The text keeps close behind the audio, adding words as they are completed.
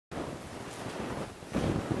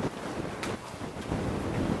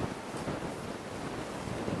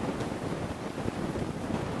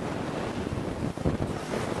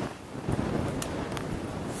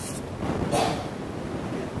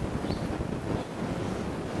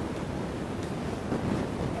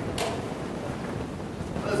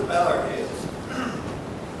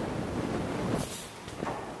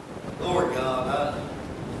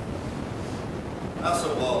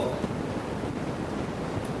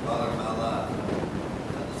Father, in my life,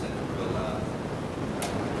 I just had to realize I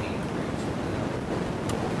can't preach without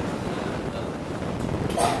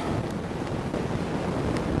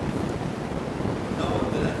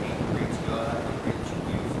knowing that I can't preach, God. I can preach you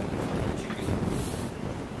what you can.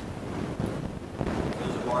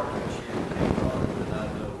 There's a heart that you today, Father, that I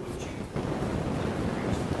know what you can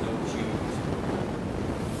preach, know what you can.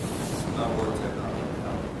 My words have not been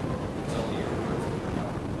power. It's only your words that are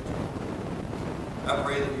power. I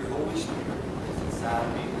pray that your Holy Spirit is inside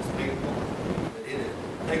of me, this people, that it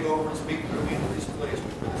take over and speak through me into this place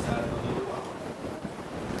before the side of a little while.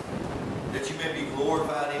 That you may be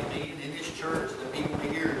glorified in me and in this church, that people may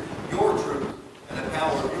hear your truth and the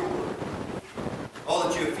power of your word. All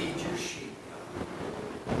that you feed your sheep,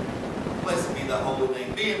 God. Blessed be thy holy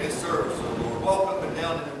name. Be in this service, O Lord. Walk up and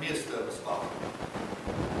down in the midst of us, Father.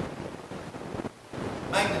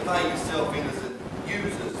 Magnify yourself in us and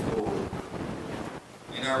use us, Lord,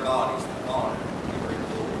 in our bodies to honor and bring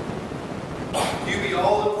glory. To you be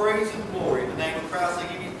all the praise and glory. In the name of Christ, I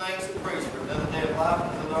give you thanks and praise for another day of life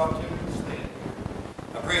and another opportunity to stand.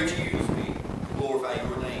 I pray that you use me to glorify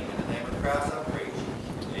your name. In the name of Christ, I praise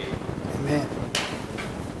you. Amen.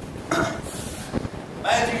 Amen.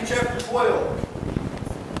 Matthew chapter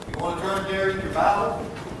 12. You want to turn there in your Bible?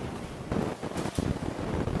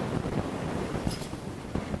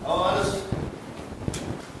 Oh,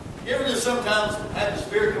 you ever just sometimes have the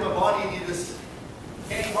Spirit come upon you and you just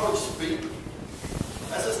can't hardly speak?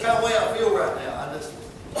 That's just kind of the way I feel right now.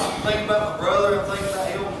 I'm thinking about my brother, I'm thinking about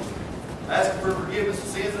him, asking for forgiveness of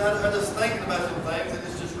sins, and I'm just thinking about them things, and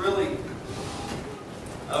it's just really,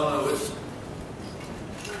 I don't know, it's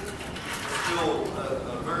still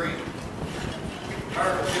a very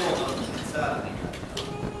powerful feeling inside of me.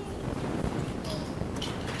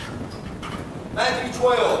 Matthew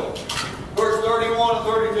 12, verse 31 and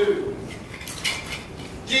 32.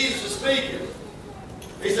 Jesus is speaking.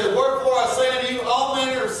 He said, "Wherefore I say unto you, all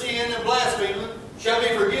manner of sin and blasphemy shall be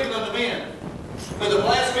forgiven unto men. But the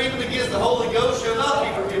blasphemy against the Holy Ghost shall not be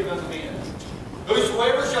forgiven unto men.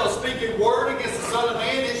 Whosoever shall speak a word against the Son of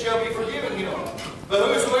Man, it shall be forgiven him. But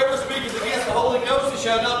whosoever speaketh against the Holy Ghost, it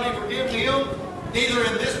shall not be forgiven him, neither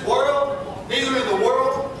in this world, neither in the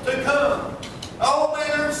world to come. All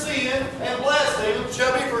manner of sin and blasphemy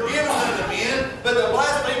shall be forgiven unto men, but the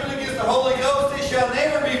blasphemy against the Holy Ghost, it shall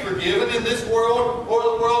never be forgiven in this world or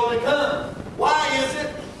the world to come." Why is it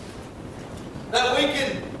that we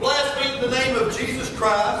can blaspheme the name of Jesus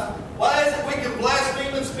Christ? Why is it we can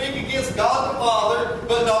blaspheme and speak against God the Father,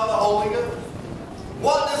 but not the Holy Ghost?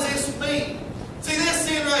 What does this mean? See, this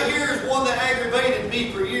sin right here is one that aggravated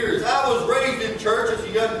me for years. I was raised in church as a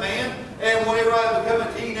young man, and whenever I became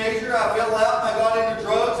a teenager, I fell out and I got into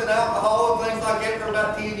drugs and alcohol and things like that for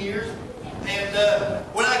about 10 years. And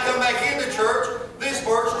when I come back into church, this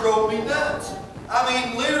verse drove me nuts. I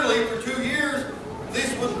mean, literally for 2 years,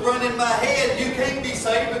 this was running in my head. You can't be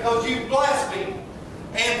saved because you blaspheme.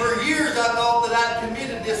 And for years I thought that I'd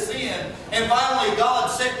committed this sin. And finally God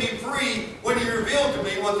set me free when He revealed to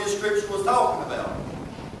me what this scripture was talking about.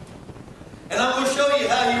 And I'm going to show you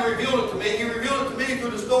how He revealed it to me. He revealed it to me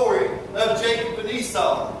through the story of Jacob and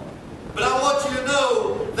Esau. But I want you to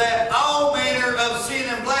know that all manner of sin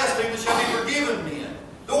and blasphemy shall be forgiven men.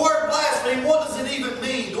 The word blaspheme, what does it even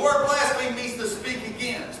mean? The word blaspheme means to speak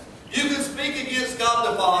against. You can speak against God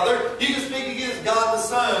the Father, you can speak against God the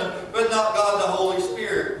Son, but not God the Holy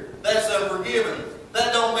Spirit. That's unforgiven.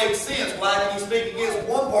 That don't make sense. Why can you speak against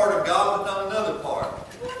one part of God but not another part?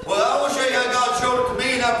 Well, I want to show you how God showed it to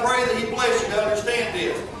me, and I pray that He bless you to understand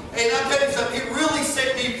this. And I'll tell you something, it really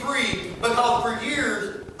set me free because for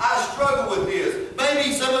years I struggled with this.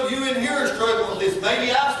 Maybe some of you in here are struggling with this.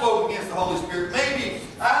 Maybe I've spoken against the Holy Spirit. Maybe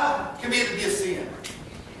I've committed this sin.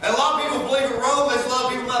 And a lot of people believe it wrong. There's a lot of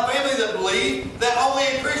people in my family that believe that only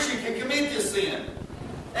a Christian can commit this sin.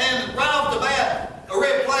 And right off the bat, a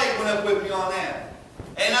red flag went up with me on that.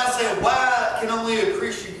 And I said, why can only a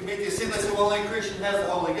Christian commit this sin? They said, well, only a Christian has the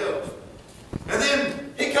Holy Ghost. And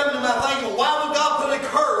then it comes to my thinking, why would God put a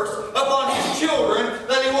curse upon His children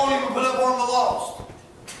that He won't even put upon the lost?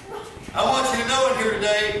 I want you to know in here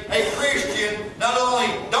today, a Christian not only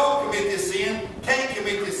don't commit this sin, can't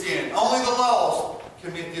commit this sin. Only the lost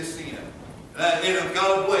commit this sin. And if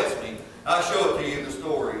God will bless me, I'll show it to you in the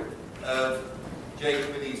story of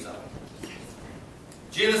Jacob and Esau.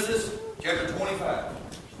 Genesis chapter 25.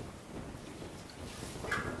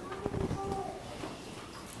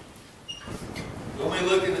 We'll be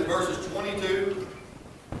looking at verses 22,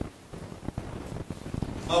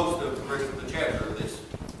 most of the rest of the chapter of this.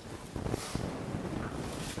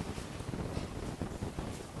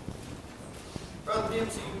 Brother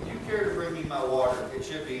Dempsey, would you care to bring me my water? It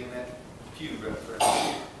should be in that pew right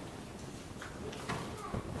there.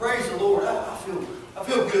 Praise the Lord. I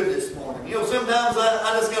feel good this morning. You know, sometimes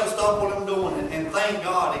I just got to stop what I'm doing and thank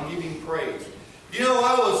God and give Him praise. You know,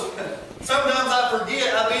 sometimes I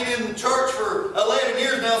forget. I've been in church for 11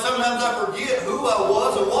 years now. Sometimes I forget who I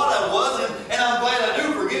was and what I was, and I'm glad I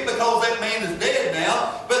do forget because that man is dead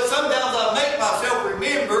now. But sometimes I make myself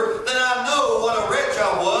remember that I know what a wretch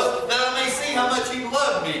I was, that I may see how much He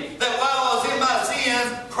loved me, that while I was in my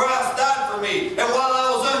sins, Christ died for me, and while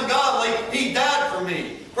I was ungodly, He died for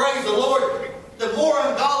me. Praise the Lord. The more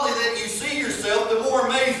ungodly that you see yourself, the more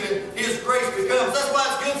amazing His grace becomes. That's why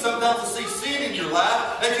it's good sometimes to see sin in your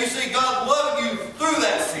life, that you see God loving you through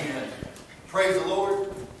that sin. Praise the Lord.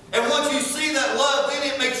 And once you see that love,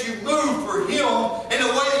 then it makes you move for Him in a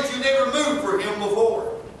way that you never moved for Him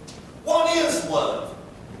before. What is love?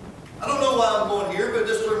 I don't know why I'm going here, but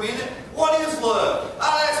just for a minute. What is love?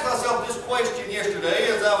 I asked myself this question yesterday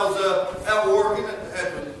as I was out working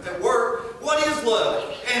at work. What is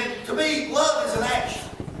love? And to me, love is an action.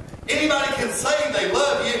 Anybody can say they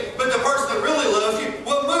love you, but the person that really loves you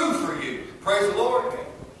will move for you. Praise the Lord.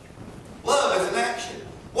 Love is an action.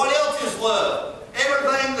 What else is love?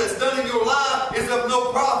 Everything that's done in your life is of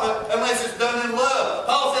no profit unless it's done in love.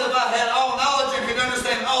 Paul said, if I had all knowledge and could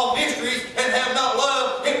understand all mysteries and have not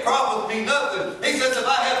love, it profiteth me nothing. He says, if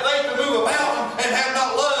I have faith to move a mountain and have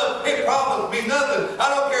not love, it profiteth me nothing. I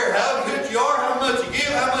don't care how good you are, how much you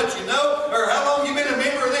give, how much you know, or how long you've been a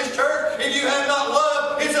member of this church. If you have not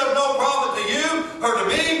love, it's of no profit to you, or to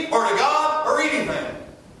me, or to God, or anything.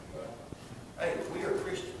 Hey, we are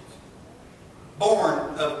Christians.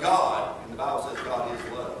 Born of God. And the Bible says God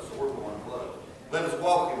is love, so we're born of love. Let us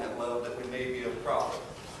walk in that love that we may be of profit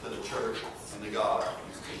to the church and to God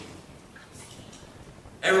and His kingdom.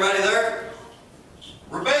 Everybody there?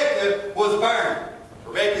 Rebekah was barren.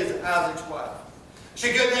 Rebekah is Isaac's wife.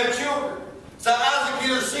 She couldn't have children. So Isaac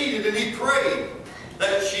interceded and he prayed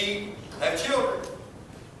that she have children.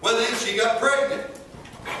 Well, then she got pregnant.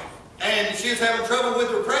 And she was having trouble with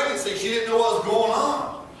her pregnancy. She didn't know what was going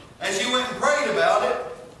on. And she went and prayed about it.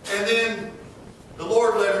 And then the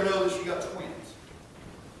Lord let her know that she got twins.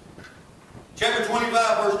 Chapter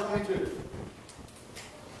 25, verse 22.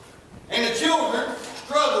 And the children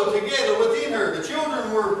struggled together within her. The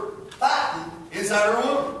children were fighting inside her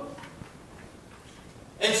womb.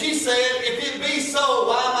 And she said, if it be so,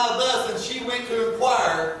 why am I thus? And she went to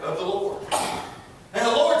inquire of the Lord. And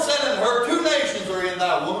the Lord said unto her, 2 nations are in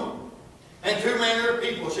thy womb, and 2 manner of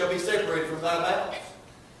people shall be separated from thy bowels.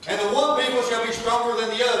 And the one people shall be stronger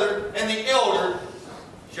than the other, and the elder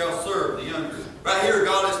shall serve the younger. Right here,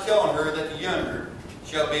 God is telling her that the younger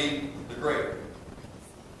shall be the greater.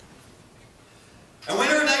 And when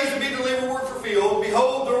her days to be delivered were fulfilled,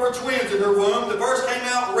 behold, there were twins in her womb. The first came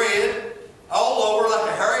out red, all over like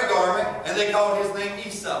a hairy garment, and they called his name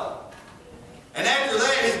Esau. And after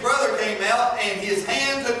that his brother came out, and his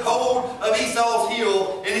hand took hold of Esau's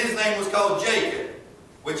heel, and his name was called Jacob,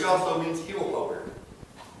 which also means heel holder.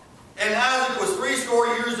 And Isaac was 80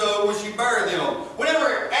 years old when she bare them.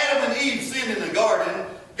 Whenever Adam and Eve sinned in the garden,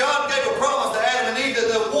 God gave a promise to Adam and Eve that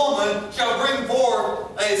the woman shall bring forth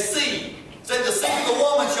a seed. Said the seed of the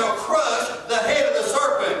woman shall crush the head of the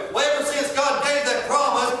serpent. Well, ever since God gave that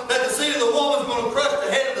promise that the seed of the woman is going to crush the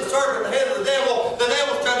head of the serpent, the head of the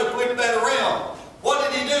devil's trying to flip that around. What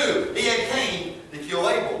did he do? He had Cain to kill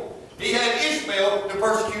Abel. He had Ishmael to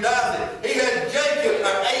persecute Isaac. He had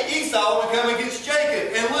Esau to come against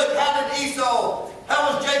Jacob. And look,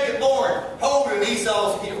 how was Jacob born? Holding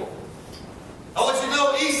Esau's heel. I want you to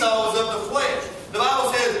know Esau is of the flesh. The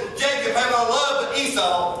Bible says, Jacob have I loved, but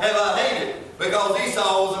Esau have I hated. Because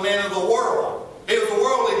Esau was a man of the world. He was a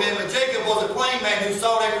worldly man, but Jacob was a plain man who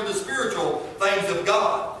sought after the spiritual things of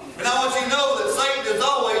God. And I want you to know that Satan has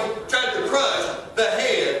always tried to crush the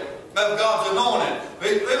head of God's anointed.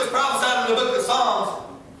 It was prophesied in the book of Psalms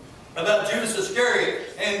about Judas Iscariot.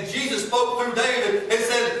 And Jesus spoke through David and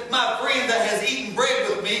said, my friend that has eaten bread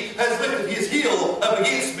with me has lifted his heel up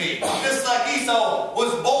against me. Just like Esau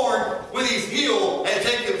was born with his heel at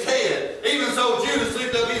Jacob's head, even so Judas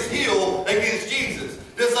lifted up his heel against Jesus.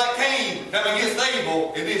 Just like Cain came against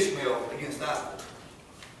Abel and Ishmael against Isaac.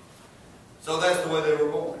 So that's the way they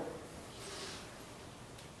were born.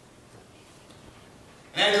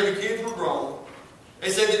 And after the kids were grown, they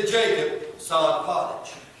said that Jacob saw a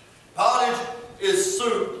pottage. Pottage is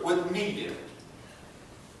soup with meat in it.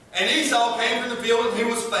 And Esau came from the field and he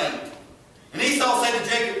was faint. And Esau said to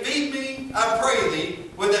Jacob, feed me, I pray thee,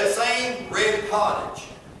 with that same red pottage.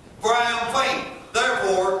 For I am faint.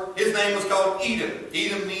 Therefore, his name was called Edom.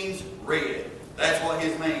 Edom means red. That's what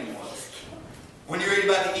his name was. When you read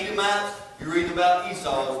about the Edomites, You read about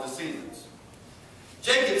Esau's descendants.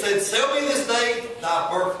 Jacob said, sell me this day thy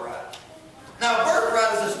birthright. Now,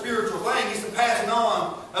 birthright is a spiritual thing. He's the passing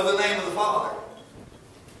on of the name of the Father.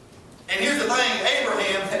 And here's the thing,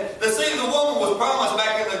 Abraham, the seed of the woman was promised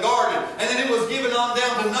back in the garden, and then it was given on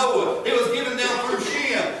down to Noah. It was given down through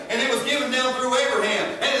Shem, and it was given down through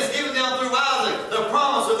Abraham, and it's given down through Isaac, the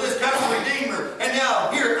promise of this coming Redeemer. And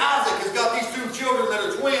now here Isaac has got these two children that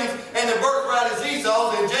are twins, and the birthright is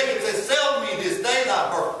Esau's, and Jacob says, sell me this day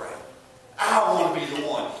thy birthright. I want to be the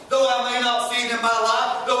one. Though I may not see it in my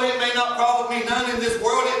life, though it may not profit me none in this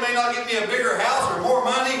world, it may not get me a bigger house or more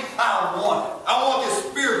money, I want it. I want this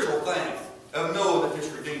spiritual thing of knowing that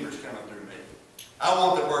this Redeemer is coming through me. I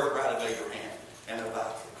want the birthright of Abraham and of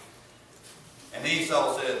Isaac. And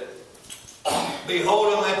Esau said,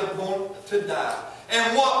 behold, I'm at the point to die.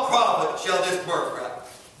 And what profit shall this birthright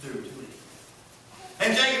do to me?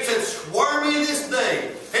 And Jacob said, swear me this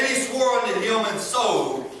day. And he swore unto him and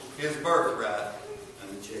sold his birthright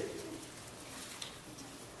unto Jacob.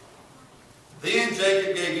 Then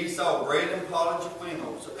Jacob gave Esau bread and pottage of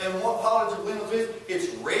lentils. And what pottage of lentils is?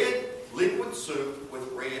 It's red liquid soup with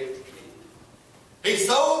red meat. He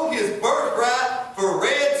sold his birthright for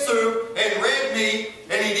red soup and red meat,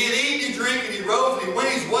 and he did eat and drink, and he rose and he went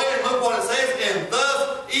his way, and look what it says, and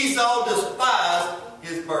thus Esau despised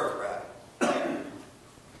his birthright.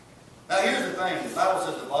 Now here's the thing, the Bible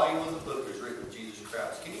says the volume of the book is written with Jesus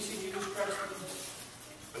Christ. Can you see Jesus Christ in this?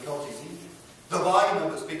 Because he's in it. The volume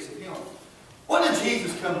of it speaks of him. What did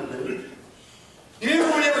Jesus come to do? You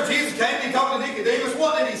remember whenever Jesus came and he talked to Nicodemus,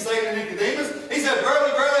 what did he say to Nicodemus? He said,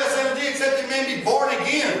 verily, verily, I say unto thee, except a man be born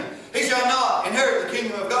again, he shall not inherit the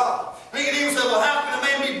kingdom of God. Nicodemus said, well, how can a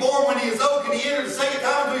man be born when he is old? Can he enter the second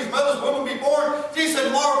time into his mother's womb and be born? Jesus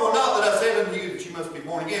said, marvel not that I said unto you that you must be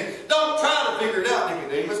born again. Don't try to figure it out,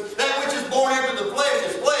 Nicodemus. That which is born after the flesh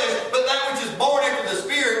is flesh, but that which is born after the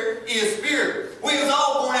Spirit is spirit. We was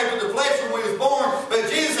all born after the flesh when we was born, but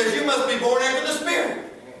Jesus says you must be born after the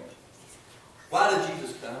Spirit. Why did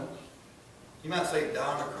Jesus come? You might say, die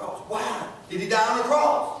on the cross. Why did he die on the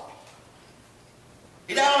cross?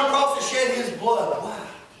 He died on the cross to shed his blood. Why?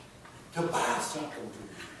 To buy something for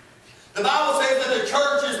you. The Bible says that the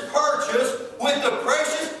church is purchased with the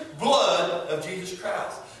precious blood of Jesus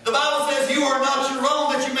Christ. The Bible says you are not your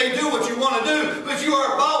own, that you may do what you want to do, but you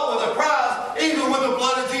are bought with a price, even with the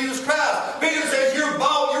blood of Jesus Christ. Peter says you're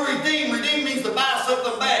bought, you're redeemed. Redeemed means to buy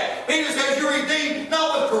something back. Peter says you're redeemed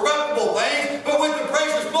not with corruptible things, but with the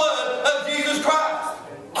precious blood of Jesus Christ.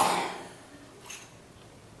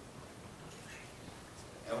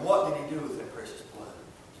 And what did he do with that precious blood?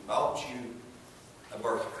 He bought you a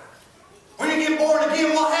birthright. When you get born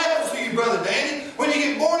again, what happens to you, Brother Danny? When you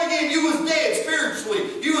get born again, you was dead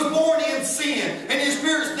spiritually. You was born in sin. And your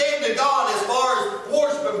spirit's dead to God as far as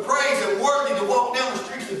worship and praise and worthy to walk down the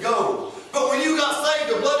streets of gold. But when you got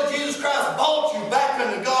saved, the blood of Jesus Christ bought you back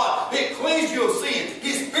unto God. It cleansed you of sin.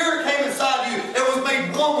 His Spirit came inside you and was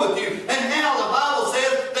made one with you. And now the Bible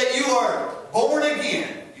says that you are born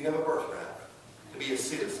again. You have a birthright to be a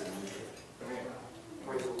citizen.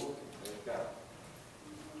 Praise the Lord.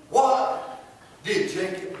 What did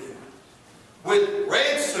Jacob do? With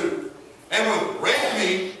red soup and with red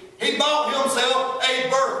meat, he bought himself a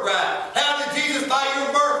birthright. How did Jesus buy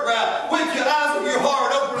your birthright? With the eyes of your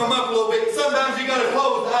heart, open them up a little bit. Sometimes you got to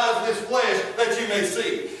close the eyes of this flesh that you may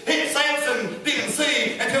see. Samson didn't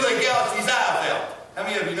see until they gouged his eyes out. How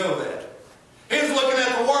many of you know that? He was looking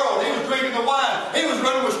at the world. He was drinking the wine. He was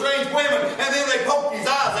running with strange women. And then they poked his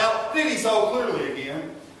eyes out. Then he saw clearly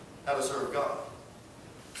again how to serve God.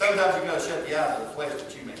 Sometimes you've got to shut the eyes of the flesh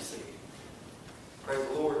that you may see. Praise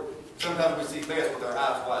the Lord. Sometimes we see best with our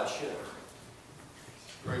eyes wide shut.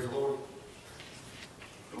 Praise the Lord.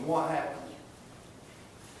 And what happened?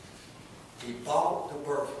 He bought the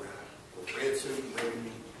birthright with red soup and red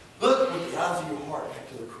meat. Look with the eyes of your heart back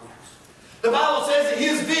to the cross. The Bible says that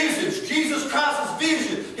his visage, Jesus Christ's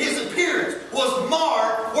vision, his appearance was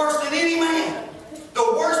marred worse than any man.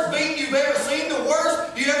 The worst beat you've ever seen, the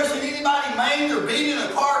worst you've ever seen anybody maimed or beat in a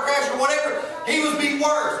car crash or whatever, he was beat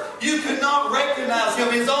worse. You could not recognize him.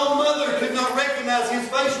 His own mother could not recognize his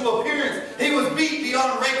facial appearance. He was beat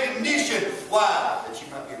beyond recognition. Why? That you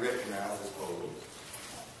might be recognized as holy.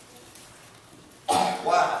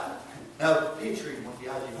 Why? Now, picture him with the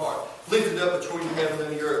eyes of your heart. Lifted up between heaven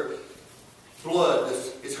and the earth. Blood,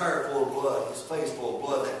 his hair full of blood, his face full of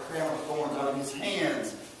blood, that crown of thorns on his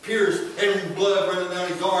hands, pierced and blood running down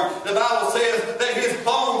his arm. The Bible says that his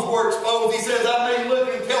bones were exposed. He says, I may look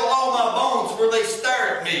and tell all my bones where they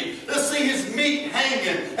stare at me. To see his meat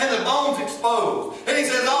hanging and the bones exposed. And he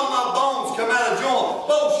says, all my bones come out of joint.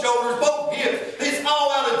 Both shoulders, both hips. It's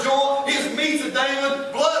all out of joint. His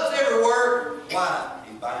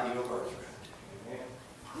buying you a birthright.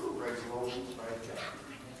 Praise the Lord. Praise God.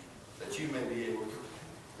 That you may be able to.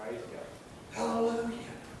 Praise God. Hallelujah.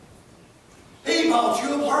 He bought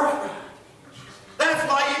you a birthright. That's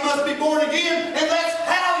why you must be born again, and that's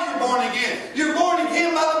how you're born again. You're born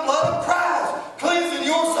again by the blood of Christ, cleansing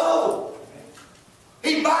your soul.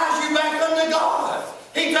 He buys you back unto God.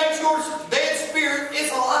 He takes your dead spirit.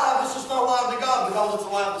 It's alive. It's just not alive to God because it's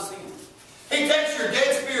alive to sin. He takes your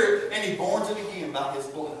dead spirit and He borns it again by His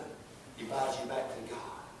blood. He buys you back to God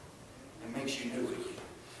and makes you new again.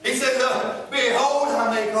 He says, behold,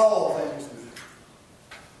 I make all things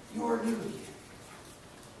new. You are new again.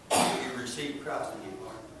 You receive Christ in your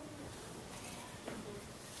heart.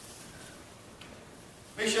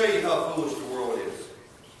 Let me show you how foolish the world is.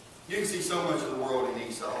 You can see so much of the world in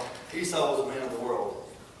Esau. Esau was a man of the world.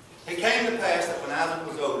 It came to pass that when Isaac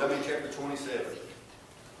was old, I'm in chapter 27.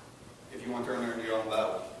 If you want to turn there in your own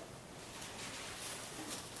Bible.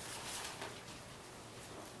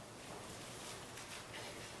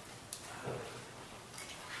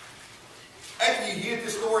 After you get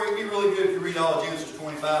this story, it'd be really good if you read all of Genesis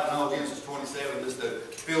 25 and all of Genesis 27 just to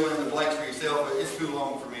fill in the blanks for yourself, but it's too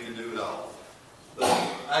long for me to do it all. But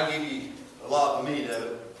I give you a lot of the meat of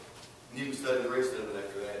it, and you can study the rest of it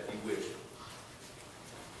after that if you wish.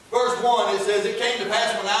 Verse 1, it says, it came to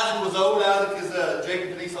pass when Isaac was old, Isaac is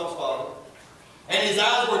Jacob and Esau's father, and his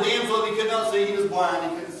eyes were dim so that he could not see, he was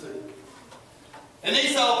blind, he couldn't see. And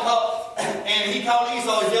he called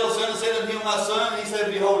Esau his eldest son and said unto him, my son, and he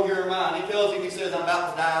said, behold, here am I. And he tells him, he says, I'm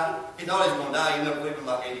about to die. He thought he was going to die. He ended up living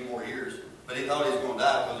like 80 more years. But he thought he was going to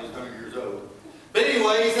die because he was 100 years old. But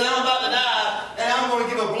anyway, he said, I'm about to die, and I'm going to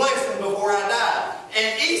give a blessing before I die.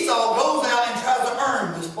 And Esau goes out and tries to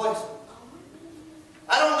earn this blessing.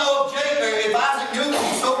 I don't know if Isaac knew that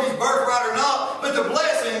he sold his birthright or not, but the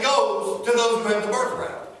blessing goes to those who have the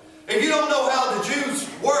birthright. If you don't know how the Jews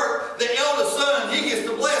work, the eldest son, he gets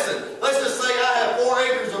the blessing. Let's just say I have 4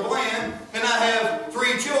 acres of land and I have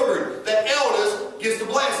 3 children. The eldest gets the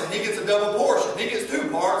blessing. He gets a double portion. He gets 2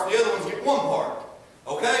 parts, the other ones get 1 part.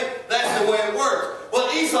 Okay? That's the way it works. Well,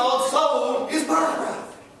 Esau sold his birthright.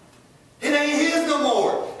 It ain't his no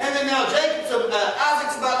more. And then now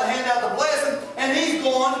Isaac's about to hand out the blessing, and he's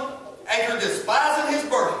going, after despising his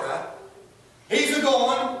birthright, he's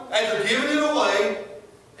going, after giving it away,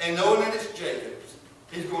 and knowing that it's Jacob's,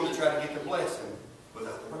 he's going to try to get the blessing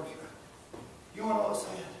without the birthright. You want to know what's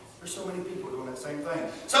sad? There's so many people doing that same thing.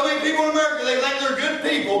 So many people in America, they think they're good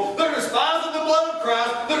people. They're despising the blood of Christ.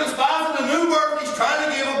 They're despising the new birth He's trying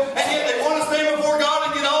to give them, and yet they want to stand before God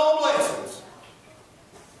and get all the blessings.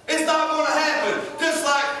 It's not going to happen. Just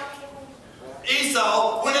like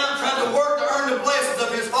Esau went out and tried to work to earn the blessings of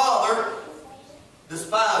his father,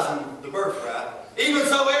 despising the birthright. Even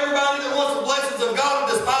so, everybody that wants the blessings of God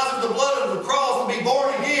and despises the blood of the cross and be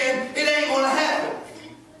born again, it ain't going to happen.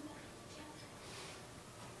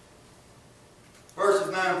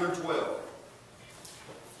 Verses 9 through 12.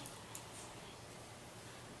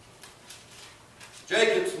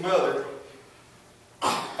 Jacob's mother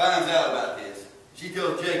finds out about this. She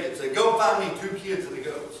tells Jacob, say, go find me 2 kids of the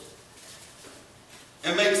goats,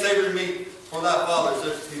 and make savory meat for thy father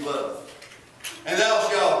such as he loveth. And thou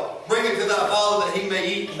shalt bring it to thy father that he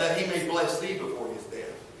may eat, and that he may bless thee before his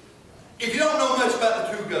death. If you don't know much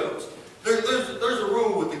about the 2 goats, there's a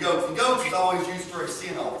rule with the goats. The goats is always used for a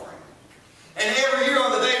sin offering. And every year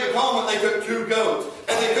on the Day of Atonement, they took 2 goats.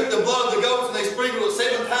 And they took the blood of the goats and they sprinkled it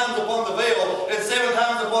 7 times upon the veil and 7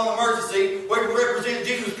 times upon the mercy seat, where it represented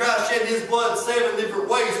Jesus Christ shedding His blood 7 different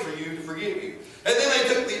ways for you to forgive you. And then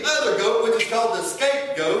they took the other goat, which is called the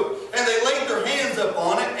scapegoat, and they laid their hands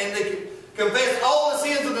upon it, and they confessed all the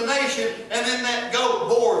sins of the nation, and then that goat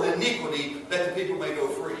bore the iniquity that the people may go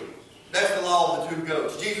free. That's the law of the 2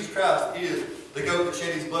 goats. Jesus Christ is the goat that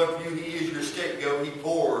shed His blood for you. He is your scapegoat. He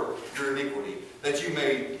bore your iniquity, that you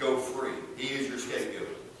may go free. He is your scapegoat.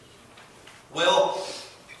 Well,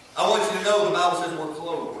 I want you to know the Bible says we're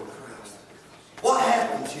clothed with Christ. What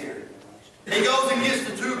happens here? He goes and gets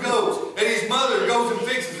the 2 goats, and his mother goes and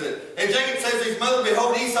fixes it. And Jacob says to his mother,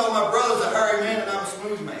 behold, Esau my brother is a hairy man, and I'm a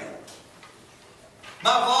smooth man.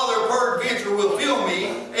 My father peradventure will fill me,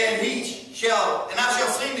 and I shall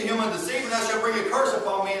sing to him a deceit, and I shall bring a curse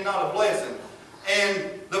upon me and not a blessing.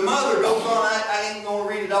 And the mother goes on, I ain't going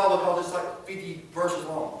to read it all because it's like 50 verses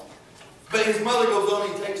long. But his mother goes on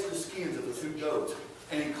and he takes the skins of the 2 goats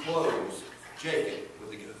and he clothes Jacob with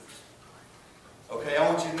the goats. Okay, I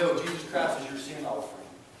want you to know Jesus Christ is your sin offering.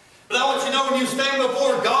 But I want you to know when you stand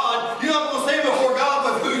before God, you're not going to stand before God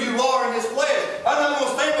with who you are in this flesh. I'm not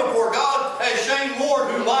going to stand before God as Shane Ward,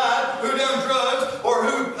 who lied, who done drugs, or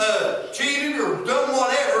who cheated, or done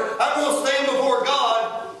whatever. I'm going to stand before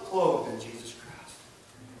God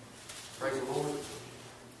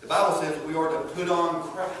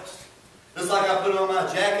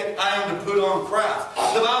a jacket, I am to put on Christ.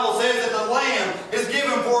 The Bible says that the Lamb is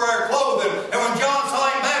given for our clothing. And when John saw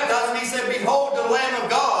him baptized, he said, "Behold the Lamb of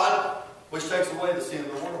God, which takes away the sin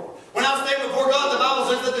of the world." When I stand before God, the Bible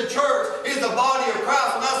says that the church is the body of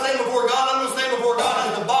Christ. When I stand before God, I'm going to stand before God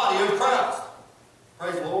as the body of Christ.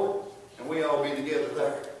 Praise the Lord. And we all be together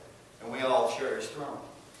there. And we all share His throne.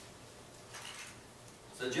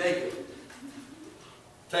 So Jacob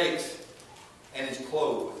takes and is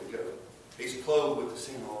clothed with the goat. He's clothed with the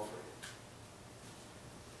sin offering.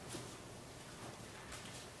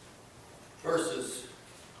 Verses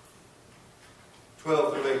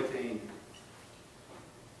 12 through 18.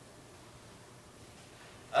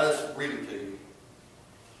 I'll just read it to you.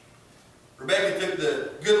 Rebekah took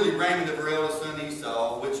the goodly raiment of her eldest son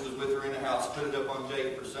Esau, which was with her in the house, put it up on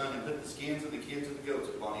Jacob her son, and put the skins of the kids of the goats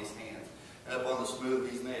upon his hands, and upon the smooth of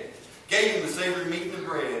his neck. Gave him the savory meat and the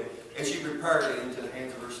bread, and she prepared it into the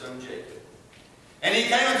hands of her son Jacob. And he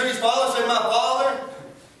came unto his father and said, "My father,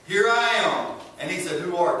 here I am." And he said,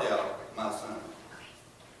 "Who art thou, my son?"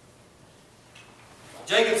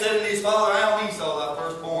 Jacob said unto his father, "I am Esau, thy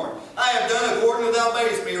firstborn. I have done according to thou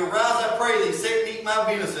badest me. Arise, I pray thee, set and eat my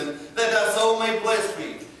venison, that thy soul may bless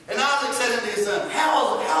me." And Isaac said unto his son,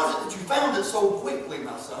 How is it that you found it so quickly,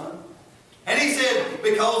 my son?" And he said,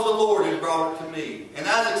 "Because the Lord has brought it to me." And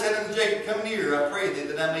Isaac said unto Jacob, "Come near, I pray thee,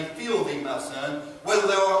 that I may feel thee, my son, whether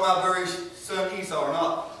thou art my very son Esau or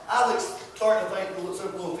not." Isaac's starting to think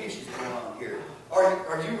some little fishes going on here.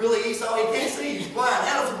 Are you really Esau? He can't see. He's blind.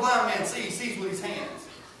 How does a blind man see? He sees with his hands.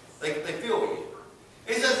 They feel you.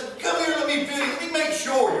 He says, "Come here, let me feel you. Let me make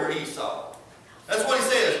sure you're Esau." That's what he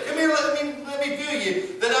says. "Come here, let me feel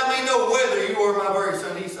you, that I may know whether you are my very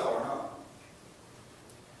son Esau or not."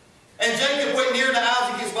 And Jacob went near to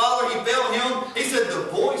Isaac his father. He felt him. He said, "The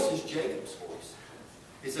voice is Jacob's voice."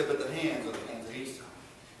 He said, "But the hands are the hands of Esau."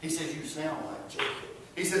 He says, "You sound like Jacob."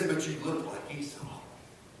 He says, "But you look like Esau."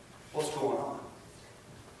 What's going on?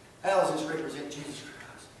 How does this represent Jesus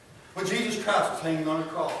Christ? When Jesus Christ was hanging on a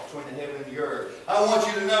cross between the heaven and the earth, I want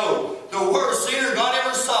you to know, the worst sinner God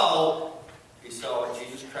ever saw, He saw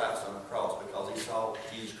Jesus Christ on the cross, because He saw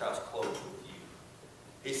Jesus Christ clothed with you.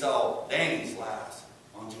 He saw Danny's lies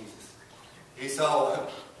on Jesus. He saw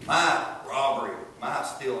my robbery, my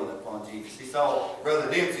stealing upon Jesus. He saw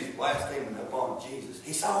Brother Dempsey's blaspheming upon Jesus.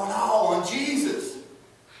 He saw it all on Jesus.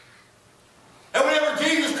 And whenever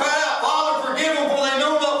Jesus cried out, "Father, forgive them, for they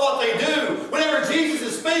know not what they do." Whenever Jesus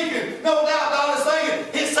is speaking, no doubt God is saying,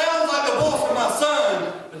 "It sounds like the voice of my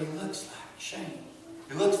son, but he looks like Shane.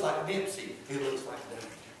 He looks like Dempsey. He looks like David."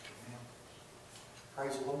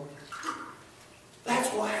 Praise the Lord. That's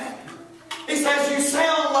what happened. He says, "You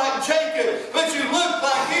sound like Jacob, but you look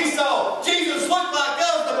like Esau." Jesus looked like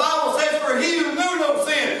us. The Bible says, "For he who knew no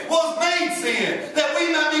sin was made sin, that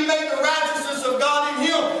we might be made the righteousness of God in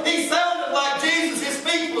him." He sounded like Jesus. His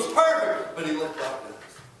speech was perfect, but he looked like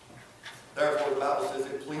us. Therefore, the Bible says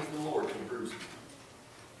it pleased the Lord to bruise him.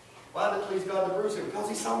 Why did it please God to bruise him? Because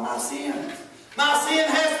he saw my sins. My sin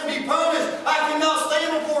has to be punished. I cannot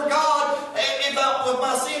stand before God with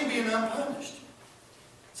my sin being unpunished.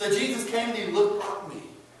 So Jesus came and He looked like me.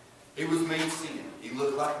 He was made sin. He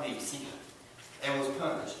looked like me, sin, and was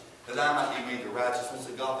punished, that I might be made the righteousness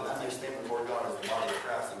of God, that I may stand before God as the body of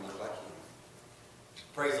Christ and look like Him.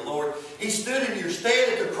 Praise the Lord. He stood in your stead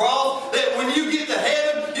at the cross, that when you get to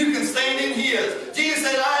heaven, you can stand in His. Jesus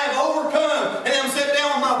said, "I have overcome, and am set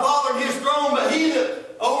down with my Father in His throne, but he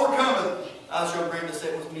that overcometh, I shall bring to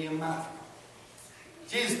sit with me in my throne."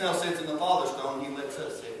 Jesus now sits in the Father's throne, and He lets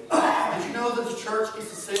us sit. Did you know that the church gets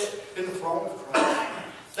to sit in the throne of Christ?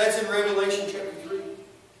 That's in Revelation chapter 3.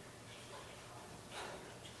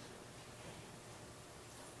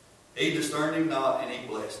 He discerned him not, and He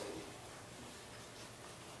blessed him.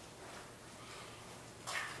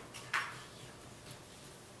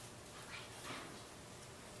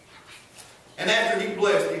 And after He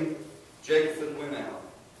blessed him, Jacob went out.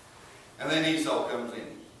 And then Esau comes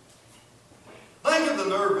in. Think of the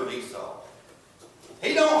nerve of Esau.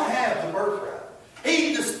 He don't have the birthright.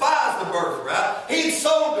 He despised the birthright. He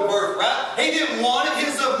sold the birthright. He didn't want it.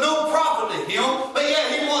 It's of no profit to him. But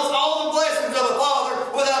yet he wants all the blessings of the Father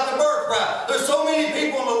without the birthright. There's so many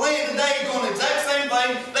people in the land today doing the exact same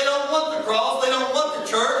thing. They don't want the cross. They don't want the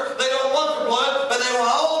church. They don't want the blood. But they want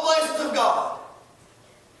all the blessings of God.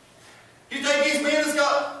 You take these men that's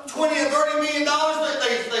got $20 and $30 million,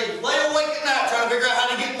 they lay awake at night trying to figure out how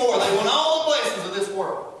to get more. They want all the blessings of this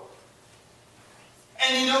world.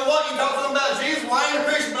 And you know what? You talk to them about Jesus. Well, I ain't a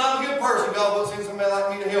Christian, but I'm a good person. God will send somebody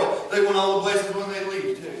like me to hell. They want all the blessings when they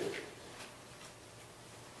leave too.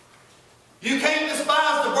 You can't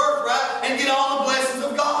despise the birthright and get all the blessings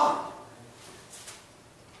of God.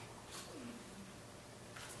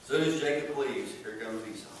 soon as Jacob leaves, here comes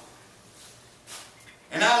Esau.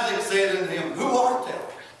 And Isaac said unto him, Who art thou?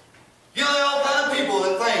 You know, there are all kinds of people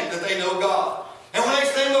that think that they know God. And when they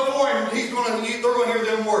stand before him, they're going to hear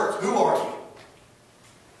them words. Who are you?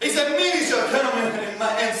 He said, Many shall come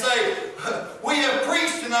and say, We have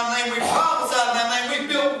preached in thy name, we prophesied in thy name, we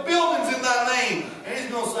built buildings in thy name. And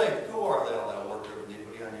he's going to say, Who art thou, thou worker of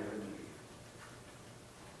iniquity? I never knew you.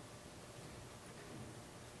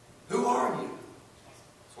 Who are you?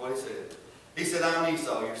 That's what he said. He said, I am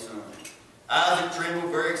Esau, your son. Isaac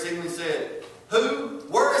trembled very exceedingly, said, Who?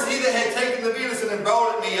 Where is he that had taken the venison and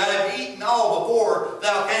brought it me? I have eaten all before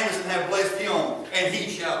thou camest and have blessed him, and he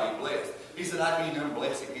shall be blessed. He said, I can't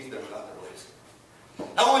unbless him. He's done got the blessing.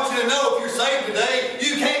 I want you to know, if you're saved today,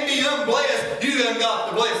 you can't be unblessed. You done got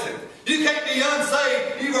the blessing. You can't be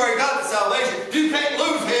unsaved. You've already got the salvation. You can't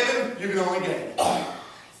lose heaven. You can only gain it.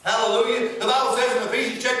 Hallelujah. The Bible says in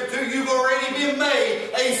Ephesians chapter 2, you've already been made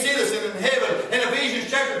a citizen in heaven. In Ephesians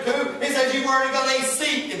chapter 2, it says you've already got a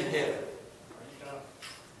seat in heaven.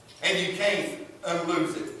 And you can't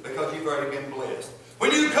unlose it because you've already been blessed.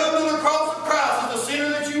 When you come to the cross of Christ as the sinner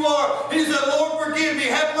that you are, and you say, Lord, forgive me,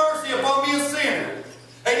 have mercy upon me, a sinner.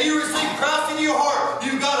 And you receive Christ in your heart,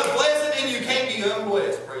 you've got a blessing and you can't be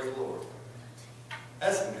unblessed. Praise the Lord.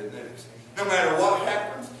 That's some good news. No matter what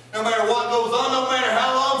happens, no matter what goes on, no matter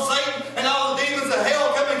how long Satan and all the demons of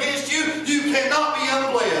hell come against you, you cannot be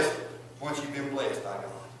unblessed once you've been blessed by God.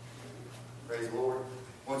 Praise the Lord.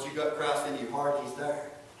 Once you've got Christ in your heart, He's there.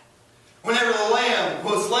 Whenever the lamb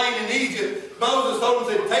was slain in Egypt, Moses told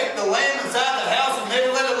him, take the lamb inside the house and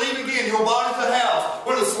never let it leave again. Your body's the house.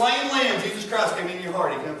 When the slain lamb, Jesus Christ, came in your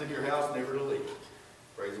heart, He comes in your house never to leave.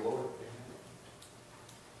 Praise the Lord.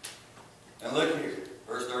 And look here,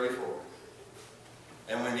 verse 34.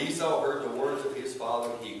 And when Esau heard the words of his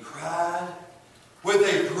father, he cried with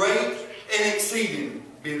a great and exceeding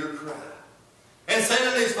bitter cry, and said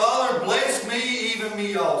unto his father, Bless me, even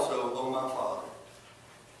me also, O my father.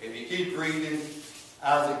 If you keep reading,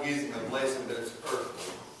 Isaac gives him a blessing that is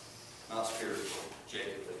earthly, not spiritual.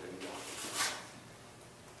 Jacob had been gone.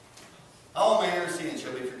 All manner of sin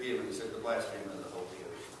shall be forgiven, except the blasphemy of the Holy Ghost.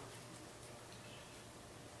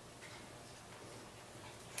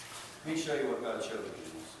 Let me show you what God showed me.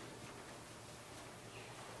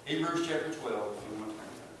 Hebrews chapter 12, if you want to turn there.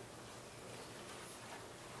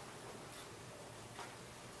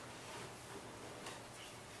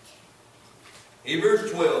 Hebrews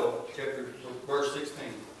 12, verse 16.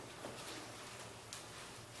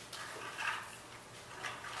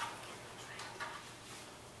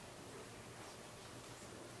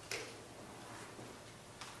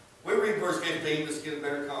 We read verse 15 just to get a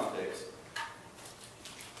better context.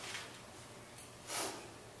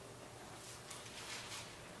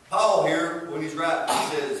 Paul here, when he's writing, he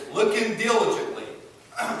says, looking diligently.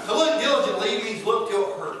 To look diligently means look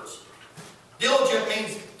till it hurts. Diligent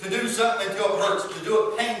means to do something until it hurts, to do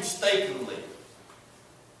it painstakingly.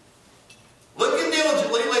 Looking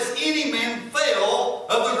diligently, lest any man fail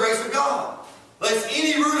of the grace of God. Lest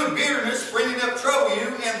any root of bitterness springing up trouble you,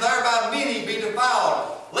 and thereby many be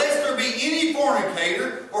defiled. Lest there be any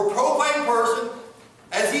fornicator or profane person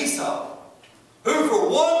as Esau, who for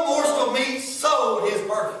one morsel of meat sold his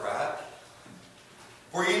birthright.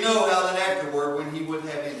 For you know how that afterward, when he would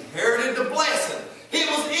have inherited the blessing, it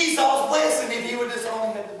was Esau's blessing if he would just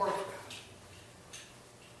only have the birthright.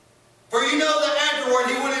 For you know that afterward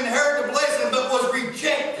he would inherit the blessing, but was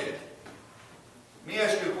rejected. Let me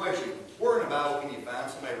ask you a question. Where in the Bible can you find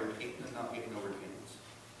somebody repenting and not getting no repentance?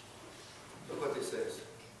 Look what this says.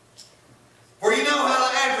 For you know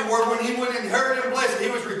how that afterward, when he would inherit the blessing, he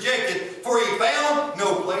was rejected, for he found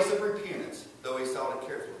no place of repentance, though he sought it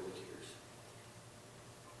carefully with tears.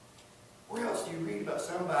 Where else do you read about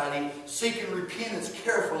somebody seeking repentance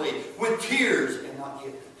carefully with tears and not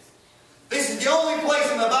getting it? This is the only place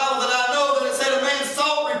in the Bible that I know that it said a man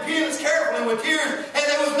sought repentance carefully with tears, and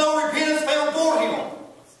there was no repentance found for him.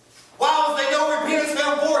 Why was there no repentance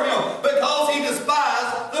found for him? Because he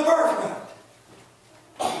despised the birthright.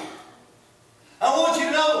 I want you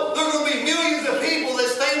to know there are going to be millions of people that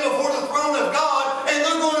stand before the throne of God, and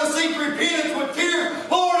they're going to seek repentance with tears.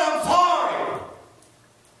 Lord, I'm sorry.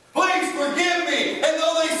 Please forgive me. And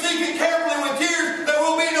though they seek it carefully with tears, there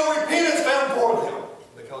will be no repentance found for them,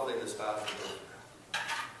 because they despise the birthright.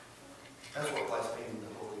 That's what blaspheming the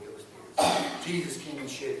Holy Ghost is. Jesus came and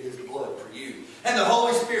shed His blood for you. And the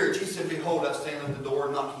Holy Spirit, Jesus said, Behold, I stand at the door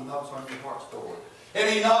and knock. He knocks on your heart's door. And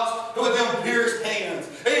He knocks with them pierced hands.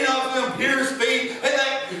 And He knocks with them pierced feet. And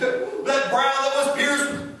that brow that was pierced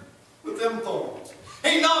with them thorns.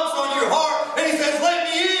 He knocks on your heart and He says, Let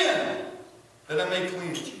me in, that I may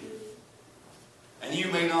cleanse you. And you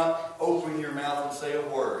may not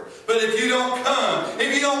don't come,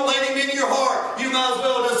 if you don't let Him in your heart, you might as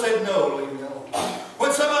well just say, no, leave me alone.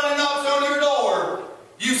 When somebody knocks on your door,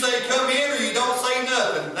 you say, come in, or you don't say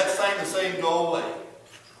nothing. That same the same, go away.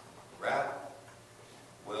 Right?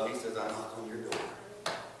 Well, He says, I knock on your door.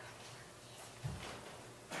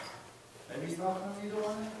 Maybe He's knocking on your door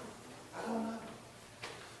now. I don't know.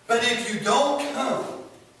 But if you don't come,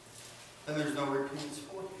 then there's no repentance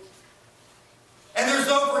for you. And there's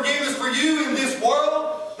no forgiveness for you in this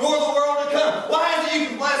world, nor the world to come. Why is it you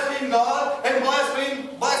can blaspheme God, and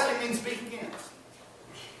blaspheme means speak against?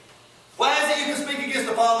 Why is it you can speak against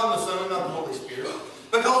the Father and the Son and not the Holy Spirit?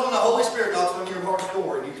 Because when the Holy Spirit knocks on your heart's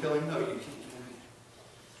door and you tell Him, no, you can't come in.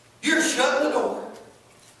 You're shutting the door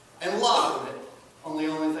and locking it on the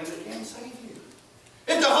only thing that can save you.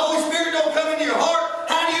 If the Holy Spirit don't come into your heart,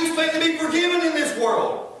 how do you expect to be forgiven in this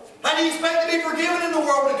world? How do you expect to be forgiven in the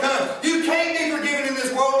world to come? You can't be forgiven in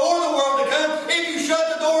this world or the world to come if you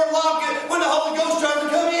shut the door and lock it when the Holy Ghost tries to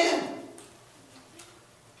come in.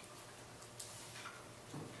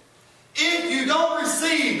 If you don't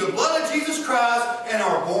receive the blood of Jesus Christ and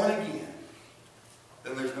are born again,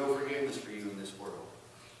 then there's no forgiveness for you in this world.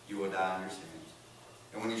 You will die in your sins.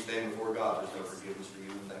 And when you stand before God, there's no forgiveness for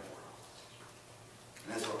you in that world.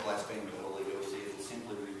 And that's what blaspheming the Holy Ghost is. It's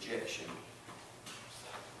simply rejection.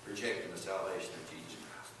 Rejecting the salvation of Jesus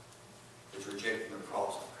Christ. It's rejecting the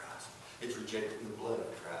cross of Christ. It's rejecting the blood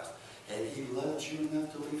of Christ. And He loved you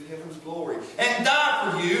enough to leave heaven's glory and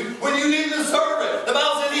die for you when you didn't deserve it. The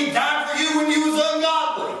Bible said He died for you when you was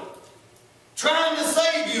ungodly, trying to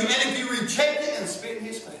save you. And if you reject it and spit in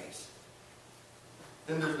His face,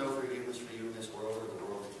 then there's no forgiveness for you in this world or the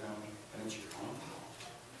world to come. And it's your own fault.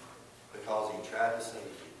 Because He tried to save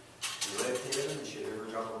you. He left heaven and shed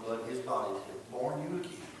every drop of blood in His body to born you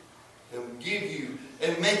again. And give you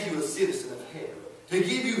and make you a citizen of heaven. To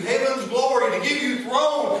give you heaven's glory. To give you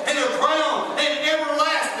throne and a crown and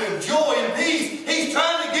everlasting joy and peace. He's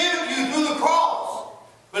trying to give it you through the cross.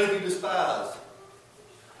 But if you despise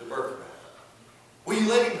the birthright, will you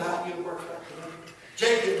let Him buy you a birthright today?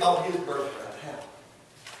 Jacob bought his birthright. How?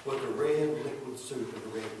 With the red liquid soup of the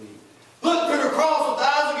red meat. Look to the cross with the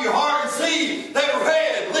eyes of your heart and see that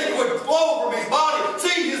red liquid flow from His body.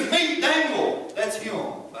 See His meat dangle. That's Him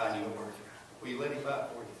buying you a birthright. Will you let Him buy it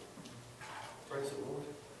for you? Praise the Lord.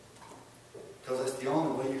 Because that's the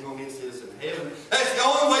only way you're going to be a citizen of heaven. That's the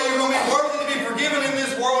only way you're going to be worthy to be forgiven in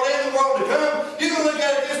this world and the world to come. You can look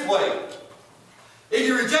at it this way. If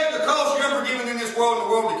you reject the cross, you're unforgiven in this world and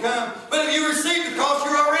the world to come. But if you receive the cross,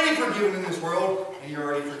 you're already forgiven in this world and you're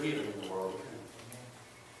already forgiven in the world to come.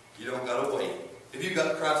 You don't got to wait. If you've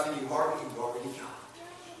got Christ in your heart, you've already got it.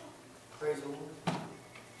 Praise the Lord.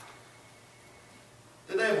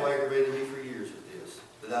 The devil aggravated me for years with this,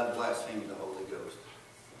 that I'd blaspheme the Holy Ghost.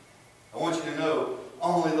 I want you to know,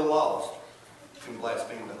 only the lost can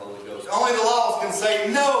blaspheme the Holy Ghost. Only the lost can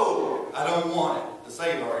say, no, I don't want it. The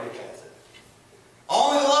saved already has it.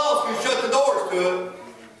 Only the lost can shut the doors to it,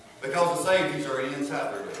 because the saved is already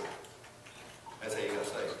inside their door. That's how you got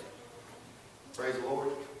saved. Praise the Lord.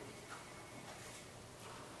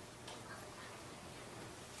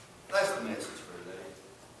 That's the message for today.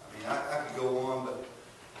 I mean, I could go on, but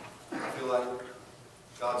I feel like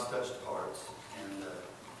God's touched hearts. And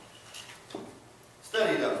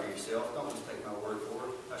study it out for yourself. Don't just take my word for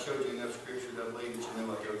it. I showed you enough scripture to believe that you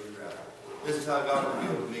know I showed you right. This is how God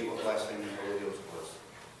revealed to me what blaspheming the Holy Ghost was.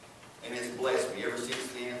 And it's blessed me. Ever since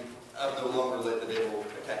then, I've no longer let the devil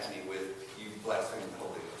attack me with, you blaspheme the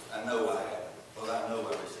Holy Ghost. I know I have. But I know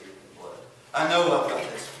I received it in blood. I know I've got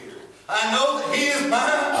that Spirit. I know that He is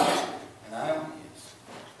mine, and I am His.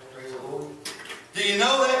 Praise the Lord. Do you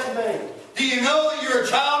know that today? Do you know that you're a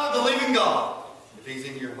child of the living God? If He's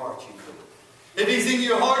in your heart, you know it. If He's in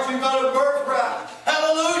your heart, you've got a birthright.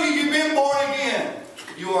 Hallelujah, you've been born again.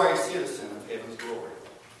 You are a citizen of heaven's glory.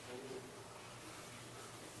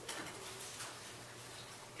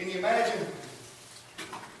 Can you imagine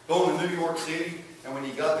going to New York City, and when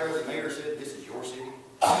you got there, the mayor said, this is your city,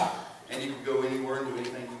 and you can go anywhere and do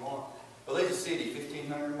anything you want? Well, there's a city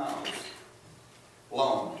 1,500 miles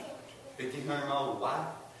long, 1,500 miles wide,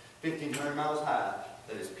 1,500 miles high,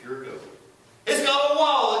 that is pure gold. It's got a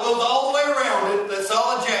wall that goes all the way around it that's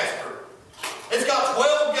solid jasper. It's got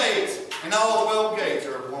 12 gates, and all 12 gates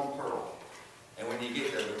are of one pearl. And when you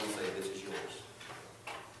get there, they're going to say, this is yours.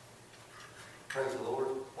 Praise the Lord.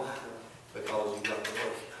 Why? Because you got the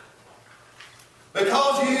birthright.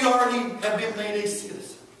 Because you already have been made a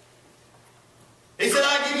citizen. He said,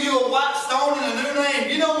 I give you a white stone and a new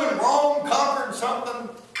name. You know when Rome conquered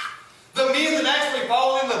something? The men that actually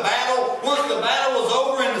fought in the battle, once the battle was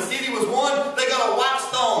over and the city was won, they got a white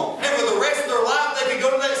stone. And for the rest of their life, they could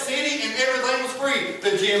go to that city and everything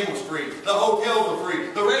the gym was free, the hotels were free,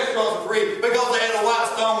 the restaurants were free, because they had a white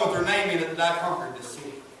stone with their name in it that I conquered this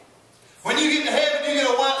city. When you get to heaven, you get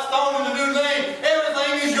a white stone with a new name.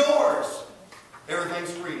 Everything is yours.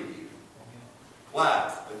 Everything's free to you.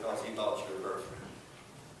 Why? Because He bought your birthright.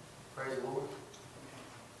 Praise the Lord.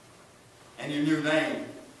 And your new name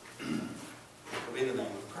will be the name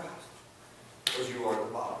of Christ, because you are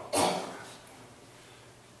the body of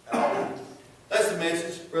Christ. That's the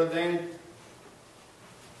message, Brother Danny.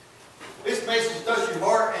 This message touched your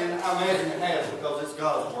heart, and I imagine it has, because it's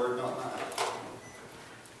God's Word, not mine.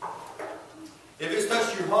 If it's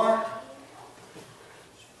touched your heart,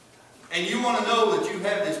 and you want to know that you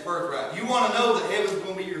have this birthright, you want to know that heaven's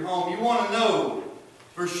going to be your home, you want to know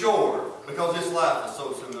for sure, because this life is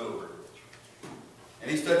so soon over,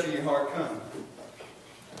 and He's touching your heart, come.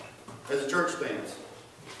 As the church stands.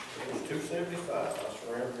 It was 275. I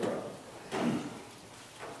surrender your own.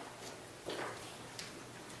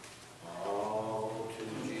 All to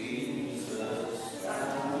Jesus I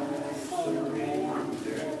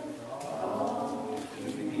surrender. All to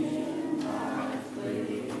Him I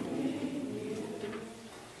freely give.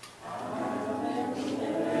 I will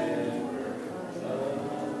never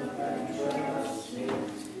love and trust Him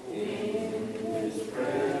in His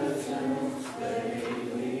presence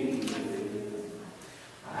daily.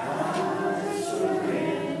 I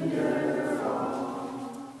surrender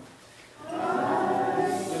all. I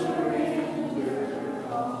surrender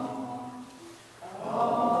all.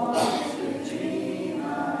 All to Thee,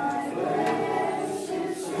 my blessed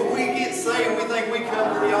Savior. When we get saved, we think we come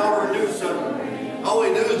to the altar and do something. All we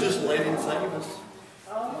do is just let Him save us.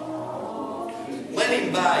 Let Him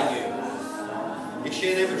buy you. He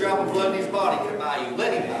shed every drop of blood in His body to buy you.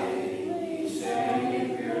 Let Him buy you.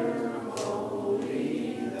 Savior,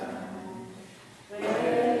 holy Thine,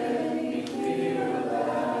 let me feel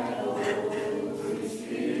Thy Holy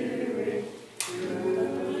Spirit,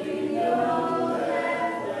 truly know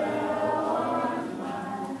that Thou art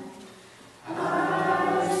mine. I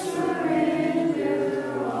surrender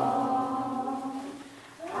all.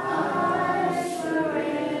 I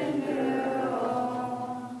surrender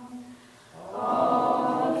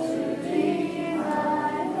all to Thee,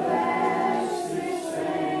 my blessed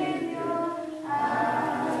Savior. I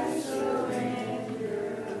surrender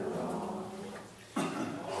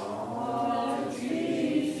all to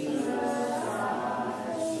Jesus. I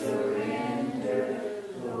surrender,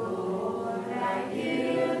 Lord. I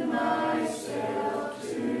give myself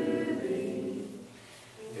to Thee.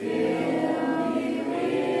 Fill me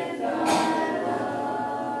with Thy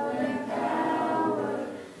love and power.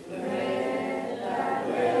 Let Thy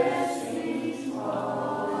blessings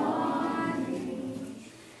fall on me.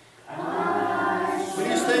 I When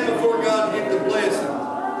you stand before God and give the blessing,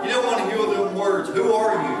 you don't want to hear them words. Who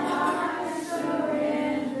are you?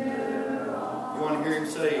 surrender all. You want to hear Him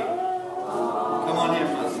say, come on in,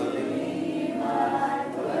 my son. My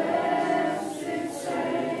blessed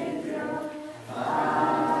Savior,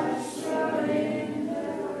 I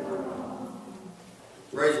surrender all.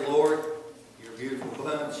 Praise the Lord. You're a beautiful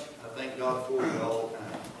bunch. I thank God for you all the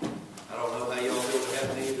time. I don't know how y'all feel to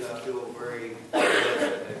have me, but I feel very blessed to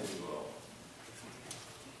have you all.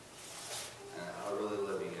 And I really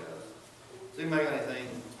love you guys. Does anybody got anything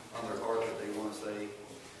on their heart that they want to say?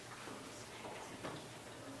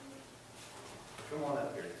 Come on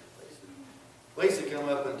up here, Lisa. Lisa come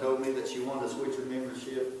up and told me that she wanted to switch her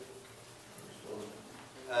membership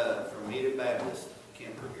from me to Baptist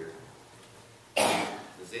Kemper here.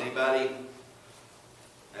 Does anybody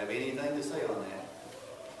have anything to say on that?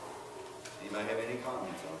 Anybody have any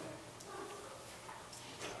comments on that?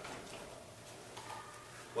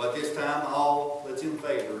 Well, at this time, all that's in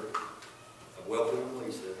favor of welcoming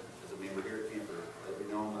Lisa as a member here at Kemper, let me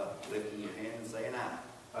know by lifting your hand and saying aye.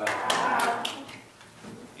 Aye.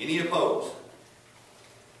 Any opposed?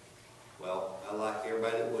 Well, I'd like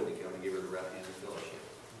everybody that would to come and give her the right hand of fellowship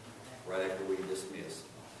right after we dismiss.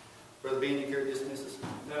 Brother Ben, you care to dismiss us?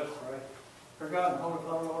 Let us pray. For God and Holy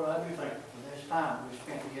Father, Lord, I do thank you for this time we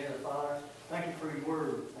spent together, Father. Thank you for your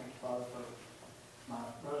word. Thank you, Father, for my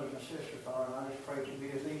brothers and sisters, Father. And I just pray to be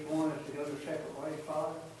with each one as to go their separate ways,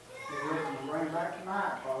 Father. Be with them and bring back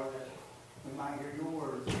tonight, Father, that we might hear your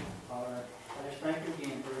word, Father. I just thank you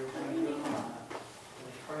again for everything you've done in my life. I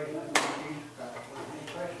just pray in the name of Jesus Christ. For his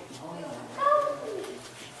precious and holy name.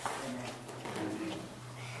 Amen.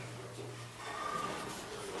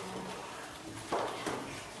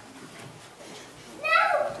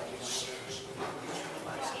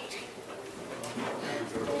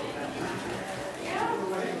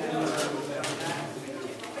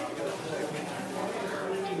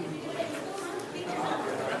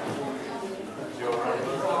 Joe,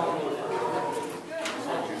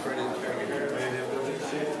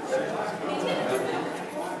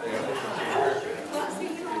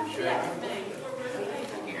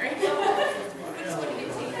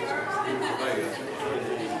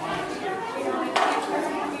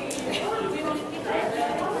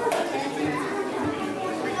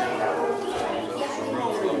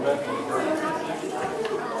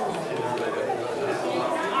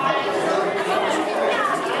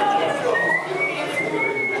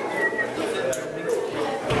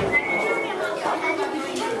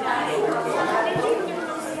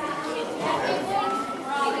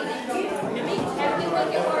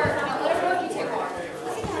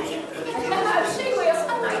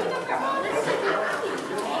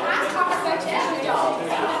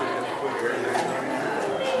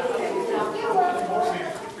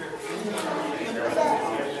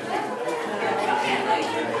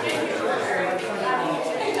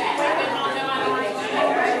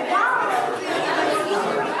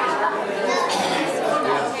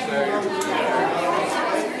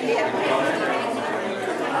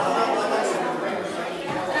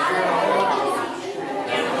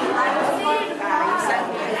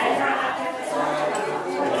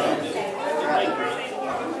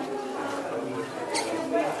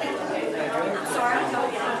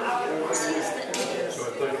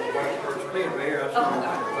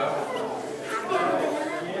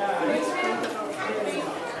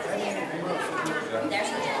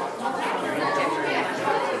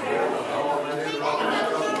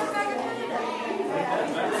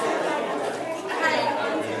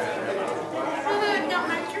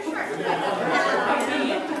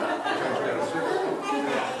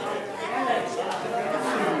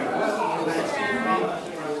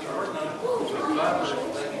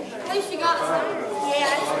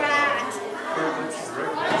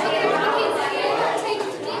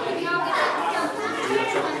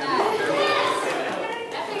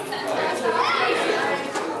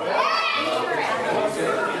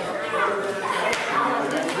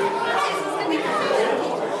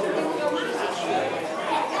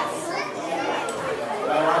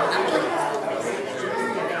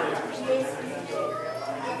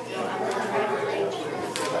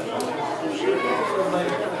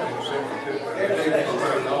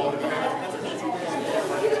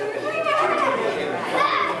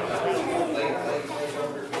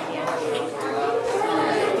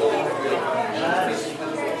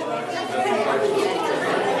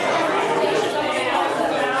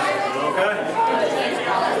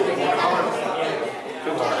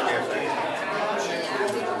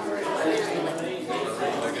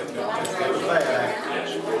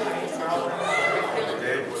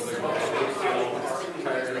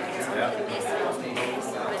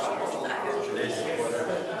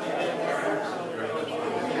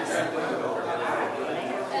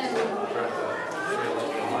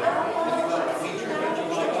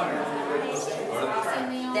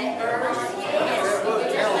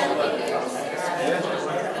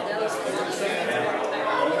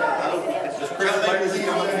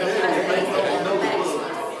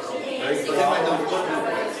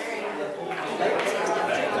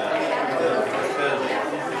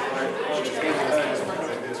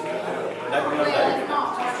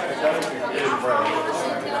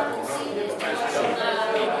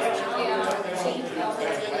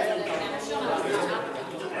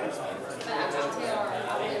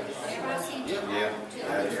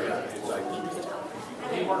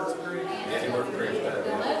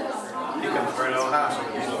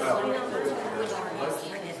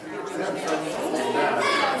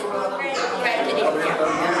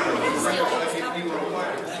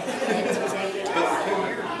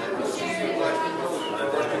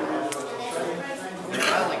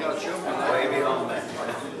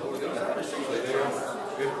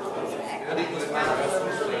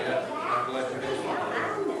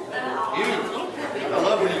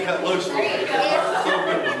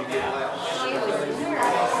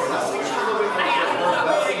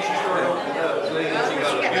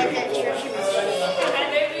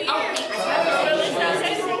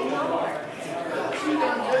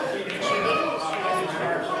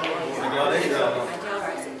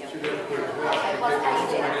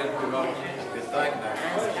 Good thing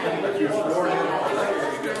now. But you're sworn in.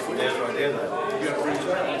 That's right there. You got to reach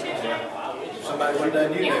out. Yeah. Somebody one day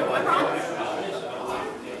knew that one.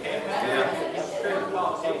 Yeah.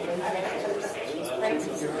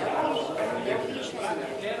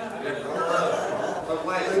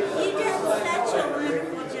 You did such a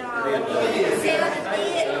wonderful job. You said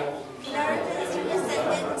it.